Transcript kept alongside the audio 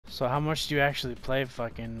So how much do you actually play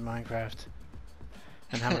fucking Minecraft?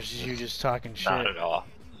 And how much is you just talking shit? Not at all.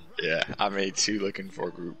 Yeah, I made 2 looking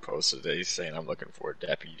for group posts today saying I'm looking for a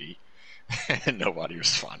deputy, and nobody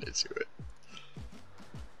responded to it.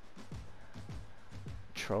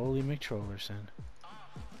 Trolly McTrollerson.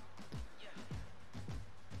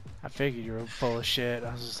 I figured you were full of shit.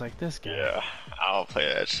 I was just like, this guy. Yeah, I don't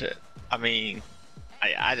play that shit. I mean,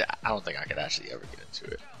 I don't think I could actually ever get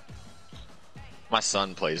into it. My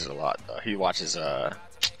son plays it a lot though. He watches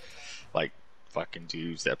like fucking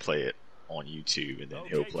dudes that play it on YouTube, and then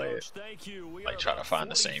he'll play it, like try to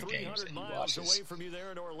find the same games that he watches.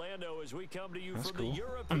 That's cool.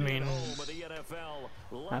 I mean,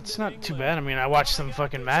 that's not too bad. I mean, I watch some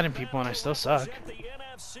fucking Madden people and I still suck.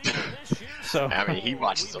 So I mean, he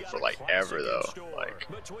watches them for like ever though, like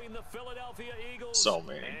so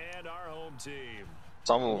many.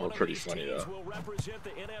 Some of them are pretty funny though.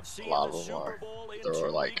 A lot of them are. There are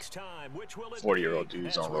like 40-year-old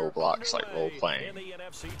dudes on Roblox, like role playing.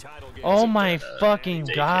 oh my fucking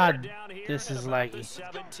god, this is laggy.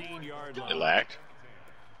 It lagged?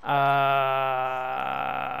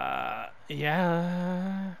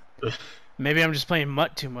 Yeah. Maybe I'm just playing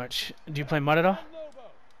Mutt too much. Do you play Mutt at all?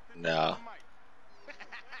 No.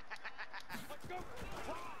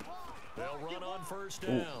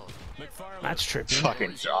 Ooh. That's trippy.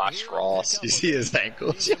 Fucking Josh Ross. You see his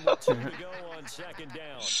ankles?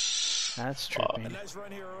 That's trippy. A nice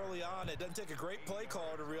run here early on. It doesn't take a great play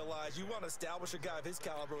caller to realize you want to establish a guy of his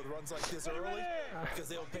caliber with runs like this early, because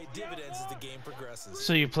they'll pay dividends as the game progresses.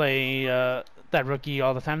 So you play that rookie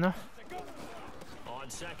all the time though?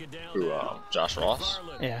 Who, Josh Ross?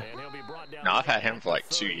 Yeah. No, I've had him for like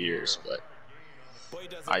 2 years, but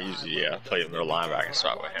I usually play the middle linebacker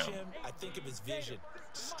spot with him. I think of his vision.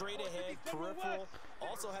 Straight ahead, peripheral.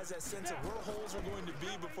 Also has that sense of where holes are going to be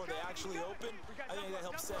before they actually open. I think that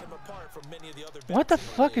helps set him apart from many of the other. What the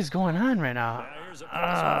fuck is going on right now?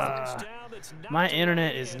 My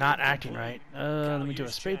internet is not acting right. Let me do a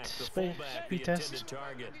speed test. But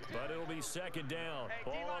it'll be second down.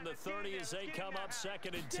 Ball on the 30 as they come up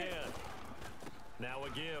 2nd and 10. Now a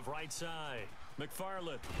give right side.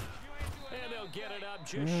 McFarland. And they'll get it up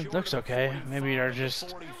just short Looks okay. Maybe our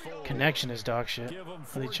just connection is dog shit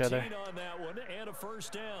with each other. On that one and a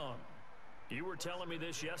first down. You were telling me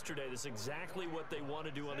this yesterday. This is exactly what they want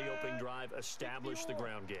to do on the opening drive, establish the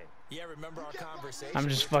ground game. Yeah, remember our conversation? I'm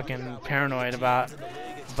just fucking paranoid about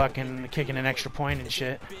fucking kicking an extra point and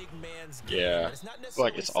shit. Yeah, I feel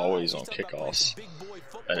like it's always on kickoffs.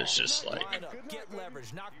 And it's just like,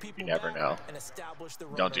 you never know.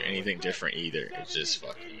 Don't do anything different either. It's just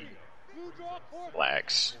fucking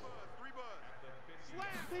lags.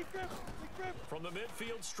 From the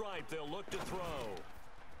midfield stripe, they'll look to throw.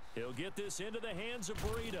 He'll get this into the hands of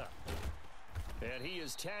Burita. And he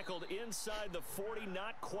is tackled inside the 40,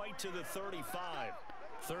 not quite to the 35.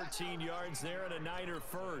 13 yards there and a Niner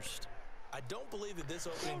first. I don't believe that this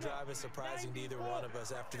opening drive is surprising to either one of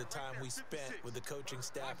us after the time we spent with the coaching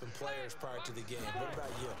staff and players prior to the game. What about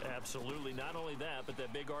you? Absolutely. Not only that, but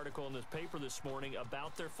that big article in this paper this morning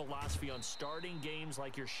about their philosophy on starting games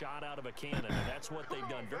like you're shot out of a cannon. And that's what they've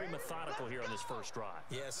done. Very methodical here on this first drive.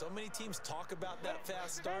 Yeah, so many teams talk about that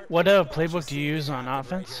fast start. What playbook do you use on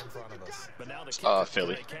offense? But now the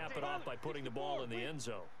Philly. Cap it off by putting the ball in the end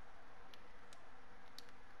zone.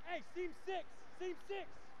 Hey, seam 6.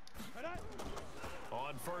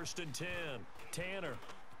 On 1st and 10, Tanner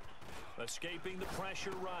escaping the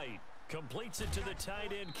pressure right. Completes it to the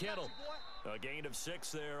tight end, Kittle. A gain of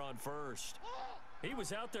 6 there on 1st. He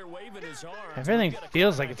was out there waving his arms. Everything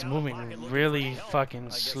feels like it's moving really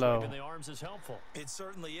fucking slow. It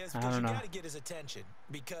certainly is. I don't know. You gotta get his attention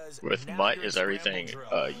because with Mutt, is everything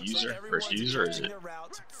user versus user, is it?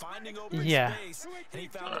 Yeah. And he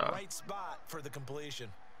found the right spot for the completion.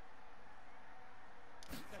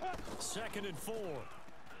 2nd and 4.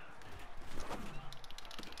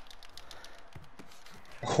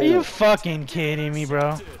 Are you fucking kidding me,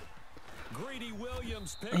 bro?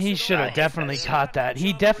 He should have definitely caught that.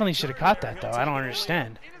 He definitely should have caught that, though. I don't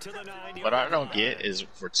understand. What I don't get is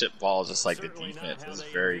for tip balls, it's like the defense is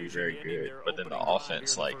very, very good, but then the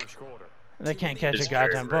offense, like, they can't catch a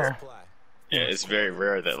goddamn ball. Yeah, it's very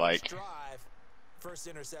rare that, like,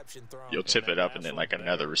 you'll tip it up and then, like,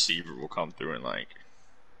 another receiver will come through and, like,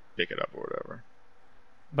 pick it up or whatever.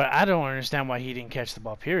 But I don't understand why he didn't catch the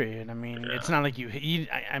ball, period. I mean, it's not like you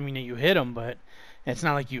hit him, but it's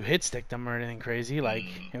not like you hit sticked him or anything crazy. Like,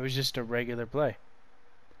 it was just a regular play.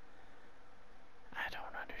 I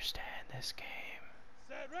don't understand this game.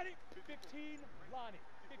 Set, ready? 15, Lonnie.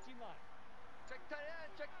 15 line. Check tight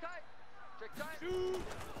end, check tight. Check tight.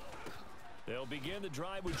 They'll begin the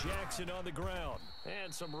drive with Jackson on the ground.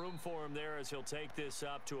 And some room for him there as he'll take this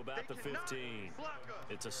up to about the 15.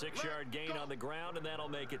 It's a 6-yard gain on the ground, and that'll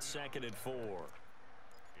make it 2nd and 4.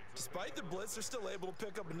 Despite the blitz, they're still able to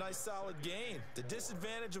pick up a nice solid gain. The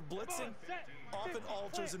disadvantage of blitzing often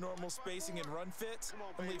alters the normal spacing and run fits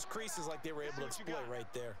and leaves creases like they were able to exploit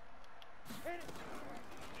right there.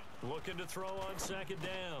 Looking to throw on 2nd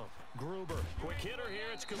down. Gruber, quick hitter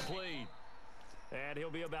here, it's complete. And he'll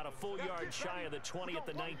be about a full yard shy of the 20 at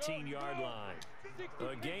the 19-yard line.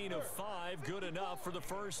 A gain of 5, good enough for the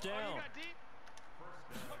 1st down.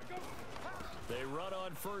 They run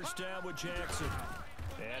on 1st down with Jackson.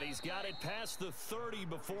 And he's got it past the 30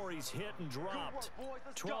 before he's hit and dropped.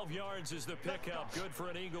 12 yards is the pickup, good for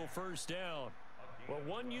an Eagle 1st down. Well,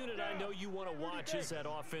 one unit I know you want to watch is that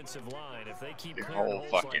offensive line. If they keep The clearing whole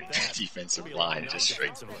holes fucking like that, defensive it'll be a lot line of just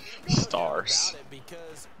straight defensively. stars.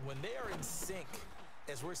 Because when they are in sync,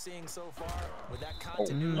 as we're seeing so far, with that Oh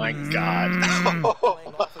continuity, my god.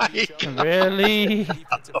 playing off of each other, Really?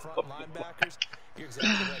 defensive front linebackers, you're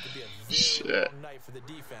exactly right. It could be a very Shit. long night for the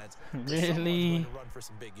defense. Really? Someone's going to run for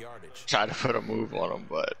some big yardage. Try to put a move on him,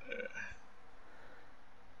 but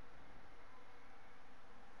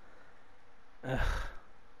Ugh.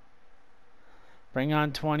 Bring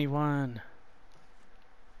on 21.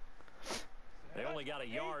 They only got a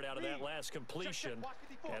yard out of that last completion,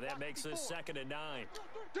 and that makes this 2nd and 9.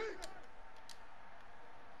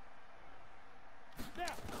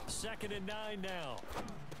 2nd and 9 now.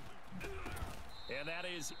 And that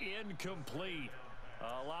is incomplete.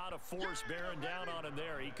 A lot of force bearing down on him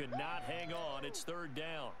there. He could not hang on. It's 3rd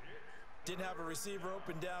down. Didn't have a receiver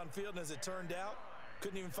open downfield, and as it turned out,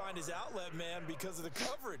 couldn't even find his outlet man because of the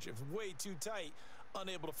coverage. It was way too tight,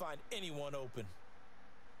 unable to find anyone open.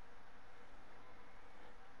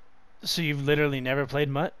 So you've literally never played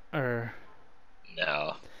Mutt, or?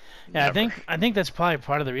 no. Yeah, Never. I think that's probably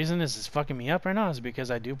part of the reason this is fucking me up right now, is because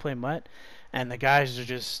I do play Mutt, and the guys are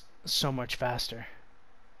just so much faster.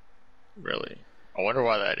 Really. I wonder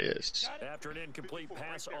why that is. After an incomplete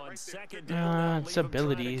pass on 2nd down. It's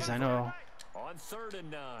abilities, I know. On 3rd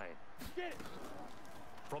and 9.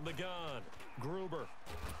 From the gun, Gruber.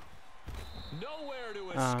 Nowhere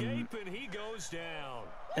to escape, and he goes down.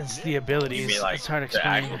 It's the abilities. You mean like it's hard to the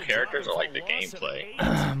explain. actual characters or like the gameplay?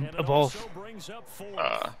 Both.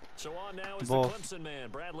 So on now is Both. the Clemson man,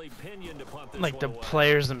 Bradley Pinion, to punt this Like the one away.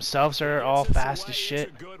 players themselves are all fast as It's shit,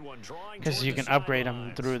 a good one, drawing because toward you the can upgrade them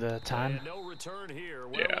sidelines. through the time. And no return here.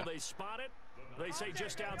 Where Yeah. will they spot it? They say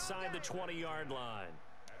just outside the 20-yard line.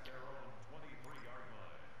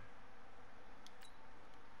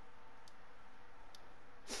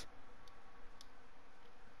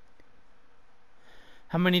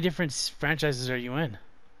 How many different franchises are you in?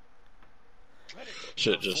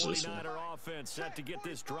 Shit, just this one. 49er offense set to get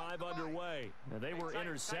this drive underway. Now, they were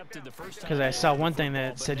intercepted the first time. Because I saw one thing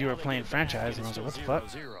that said you were playing franchise, and I was like, what the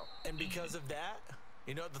fuck? And because of that,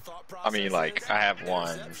 you know what the thought I process mean, like, is? I have one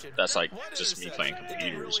Interception. that's like What just me interception? playing It didn't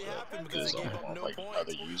computers, really happen but because there's they gave up no like points.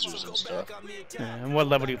 other users So and go stuff. back on the attack. Yeah, and what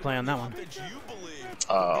level do you play on that one? Offense you believe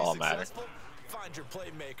Uh, will be all Madden. successful. Find your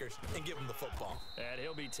playmakers and give them the football. And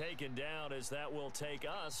he'll be taken down as that will take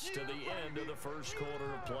us to the end of the first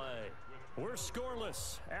quarter of play. We're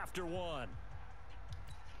scoreless after 1.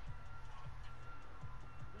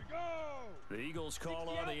 The Eagles call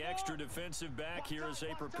on the extra defensive back here as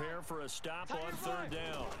they prepare for a stop on 3rd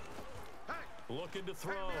down. Looking to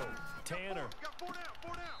throw. Tanner.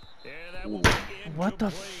 And that will be What the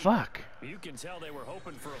incomplete. fuck? You can tell they were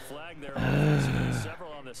hoping for a flag there. Offensively.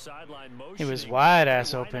 Several on the sideline It was motioning. wide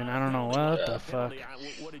ass Why open. not I don't know penalty? what the fuck.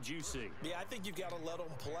 Penalty. What did you see? Yeah, I think you've got to let them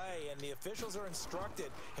play, and the officials are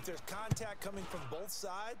instructed. If there's contact coming from both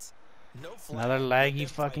sides, no flag. Another let laggy them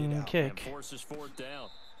fight it fucking out. kick. And forces 4th down.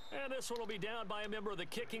 And this one will be down by a member of the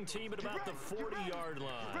kicking team at about the 40-yard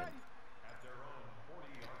line.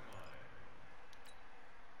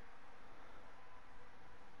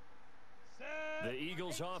 The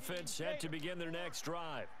Eagles offense set to begin their next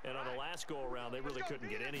drive. And on the last go-around, they really couldn't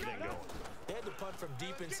get anything going. They had to punt from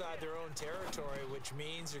deep inside their own territory, which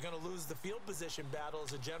means you're going to lose the field position battle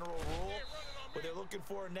as a general rule. What they're looking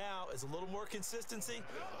for now is a little more consistency,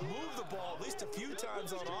 move the ball at least a few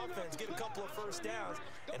times on offense, get a couple of first downs,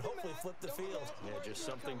 and hopefully flip the field. Yeah, just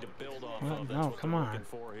something to build off Well, of. That's no, what come they're on. looking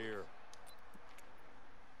for here.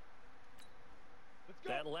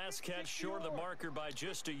 That last catch short of the marker by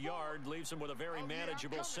just a yard leaves him with a very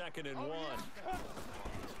manageable 2nd and 1.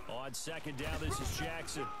 On 2nd down, this is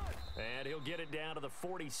Jackson. And he'll get it down to the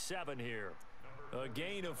 47 here. A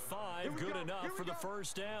gain of 5, good enough for the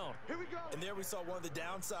first down. And there we saw one of the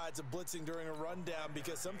downsides of blitzing during a rundown,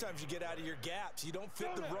 because sometimes you get out of your gaps. You don't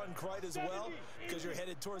fit the run quite as well because you're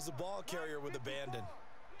headed towards the ball carrier with abandon.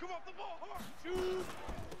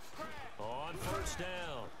 On first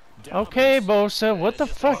down. Okay, Bosa, what the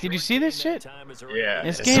fuck? Did you see this shit? Yeah.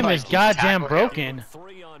 This it's game like is you goddamn tackle him, broken.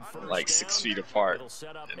 like 6 feet apart. It'll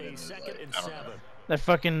set up And then a it's second like, and I don't know. 7. They're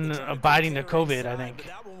fucking abiding to COVID, I think. But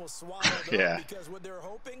that one was swallowed Yeah. up, because what they're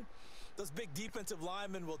hoping, those big defensive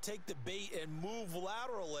linemen will take the bait and move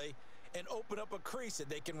laterally and open up a crease that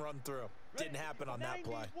they can run through. Didn't happen on that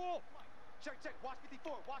play. Check, watch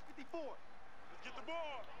 54, watch 54. Let's get the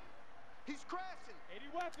ball. He's crashing. 80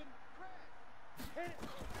 weapon. Hit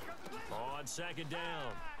it. On second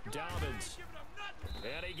down, Dobbins.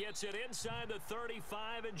 And he gets it inside the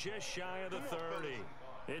 35 and just shy of the 30.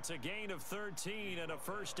 It's a gain of 13 and a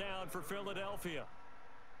first down for Philadelphia.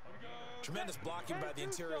 Tremendous blocking by the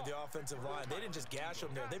interior of the offensive line. They didn't just gash him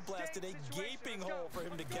there. They blasted a gaping hole for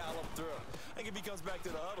him to gallop through. I think if he comes back to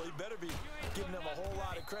the huddle, he better be giving them a whole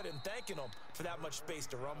lot of credit and thanking them for that much space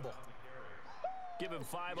to rumble. Give him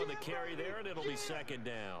 5 on the carry there, and it'll be second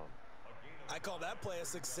down. I call that play a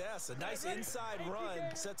success. A nice inside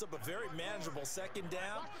run sets up a very manageable second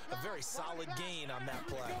down. A very solid gain on that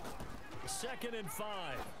play. Second and 5.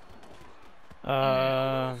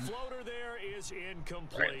 Floater there is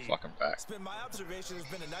incomplete. Right, fucking back. It's been my observation.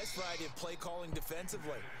 There's been a nice variety of play calling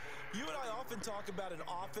defensively. You and I often talk about an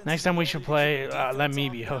offense. Next time we should play, let me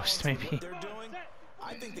be host, maybe.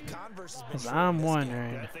 I think the converse has been I'm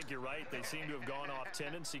wondering. I think you're right. They seem to have gone off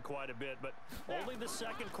tendency quite a bit, but only the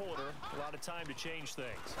second quarter. A lot of time to change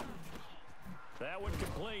things. That one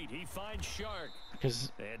complete. He finds Shark.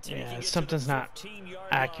 Because, yeah, something's not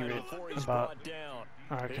accurate about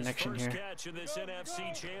our connection here. Catch in this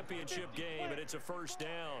NFC Championship game, and it's a first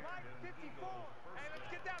down.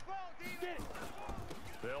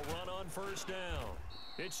 They'll run on first down.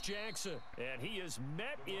 It's Jackson, and he is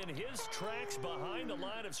met in his tracks behind the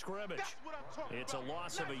line of scrimmage. It's a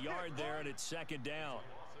loss of a yard there, and it's second down.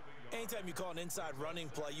 Anytime you call an inside running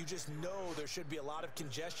play, you just know there should be a lot of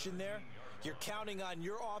congestion there. You're counting on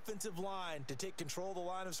your offensive line to take control of the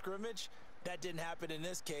line of scrimmage. That didn't happen in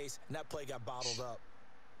this case, and that play got bottled up.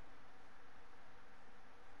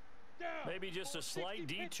 Maybe just a slight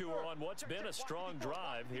detour on what's been a strong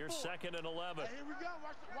drive. Here's second and 11. Here we go.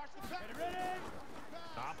 Watch the ready.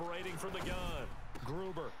 Operating from the gun.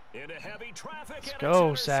 Gruber into heavy traffic. Let's and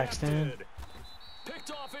go, it's Saxton. intercepted. Picked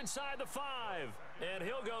off inside the 5. And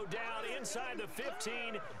he'll go down inside the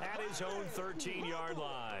 15 at his own 13-yard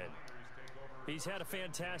line. He's had a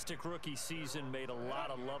fantastic rookie season, made a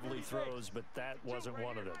lot of lovely throws, but that wasn't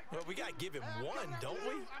one of them. Well, we got to give him one, don't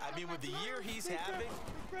we? I mean, with the year he's having,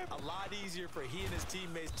 a lot easier for he and his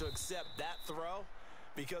teammates to accept that throw,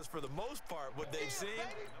 because for the most part, what they've seen,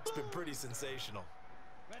 it's been pretty sensational.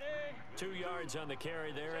 2 yards on the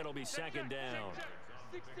carry there. It'll be second down.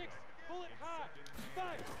 6-6, pull it high.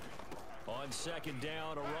 5. On second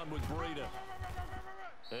down, a run with Breida.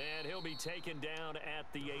 And he'll be taken down at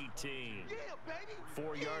the 18.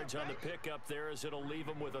 4 yards on the pickup there, as it'll leave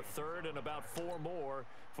him with a third and about 4 more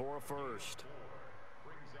for a first.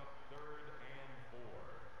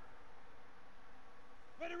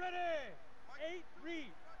 Ready. 8,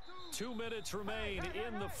 read. 2 minutes remain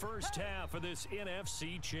in the first half of this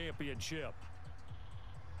NFC Championship.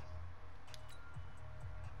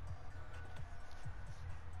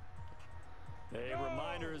 A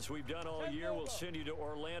reminder, as we've done all year, we'll send you to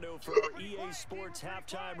Orlando for our EA Sports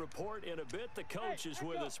halftime report in a bit. The coach is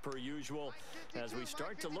with us per usual as we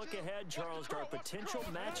start to look ahead, Charles, to our potential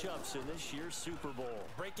matchups in this year's Super Bowl.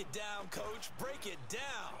 Break it down, Coach. Break it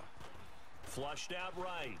down. Flushed out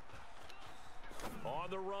right. On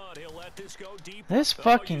the run, he'll let this go deep. This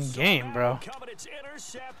fucking game, bro. It's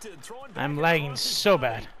intercepted. I'm lagging so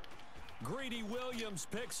bad. Greedy Williams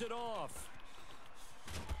picks it off.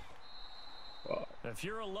 If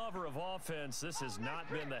you're a lover of offense, this has not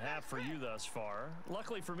been the half for you thus far.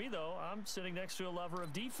 Luckily for me, though, I'm sitting next to a lover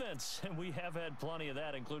of defense, and we have had plenty of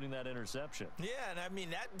that, including that interception. Yeah, and I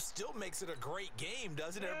mean, that still makes it a great game,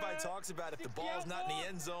 doesn't it? Everybody talks about if the ball's not in the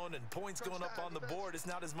end zone and points going up on the board, it's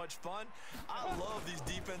not as much fun. I love these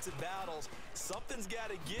defensive battles. Something's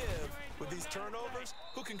got to give with these turnovers.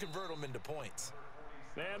 Who can convert them into points?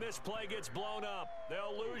 And this play gets blown up.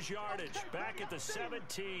 They'll lose yardage back at the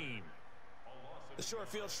 17. The short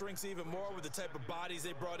field shrinks even more with the type of bodies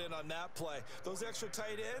they brought in on that play. Those extra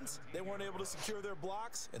tight ends, they weren't able to secure their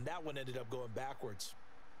blocks, and that one ended up going backwards.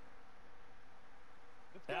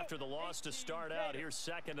 After the loss to start out, here's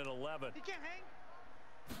second and 11. He can't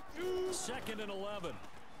hang. Second and 11.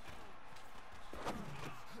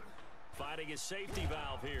 Finding his safety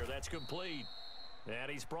valve here. That's complete.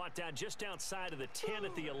 And he's brought down just outside of the 10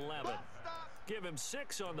 at the 11. Give him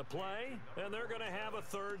 6 on the play, and they're going to have a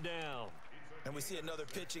 3rd down. And we see another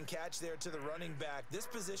pitch and catch there to the running back. This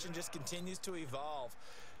position just continues to evolve.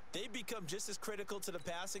 They become just as critical to the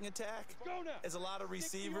passing attack as a lot of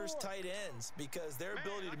receivers, tight ends, because their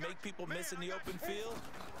ability to make people miss in the open field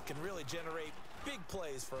can really generate big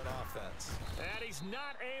plays for an offense. And he's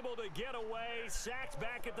not able to get away. Sacked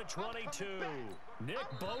back at the 22. Nick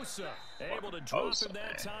Bosa able to drop him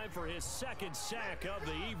that time for his 2nd sack of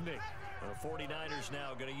the evening. The 49ers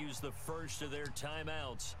now going to use the first of their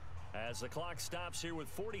timeouts as the clock stops here with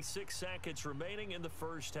 46 seconds remaining in the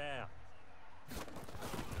first half.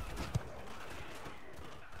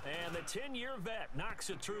 And the 10-year vet knocks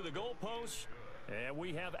it through the goalpost. And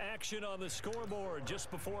we have action on the scoreboard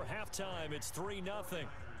just before halftime. It's 3-0.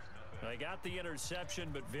 They got the interception,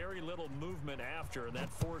 but very little movement after, and that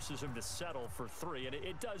forces him to settle for 3. And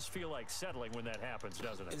it does feel like settling when that happens,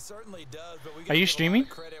 doesn't it? It certainly does. But we Are you streaming?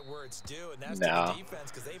 Credit where it's due, and that's No. to the defense,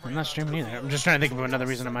 because they've I'm not streaming either. I'm just trying to think of another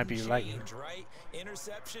reason I might be liking. Right?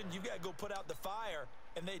 Interception, you got to go put out the fire,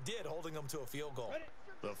 and they did, holding them to a field goal.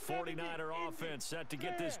 The 49er offense set to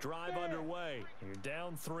get this drive underway. You're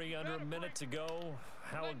down 3 under a minute to go.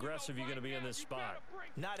 How aggressive are you going to be in this spot?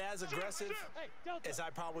 Not as aggressive as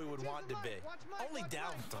I probably would want to be. Only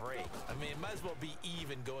down 3. I mean, it might as well be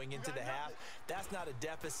even going into the half. That's not a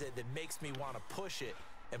deficit that makes me want to push it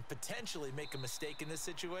and potentially make a mistake in this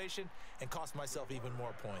situation and cost myself even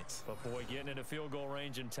more points. But boy, getting into field goal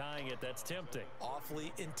range and tying it, that's tempting.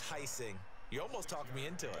 Awfully enticing. You almost talked me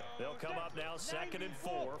into it. They'll come up now 2nd and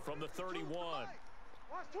 4 from the 31.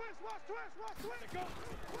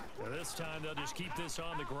 And this time they'll just keep this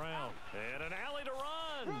on the ground. And an alley to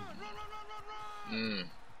run.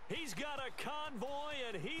 He's got a convoy,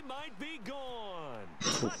 and he might be gone.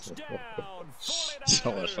 Touchdown, 49ers.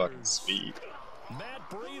 So much fucking speed. Matt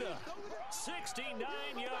Breida, 69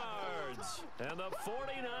 yards. And the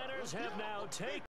 49ers have now taken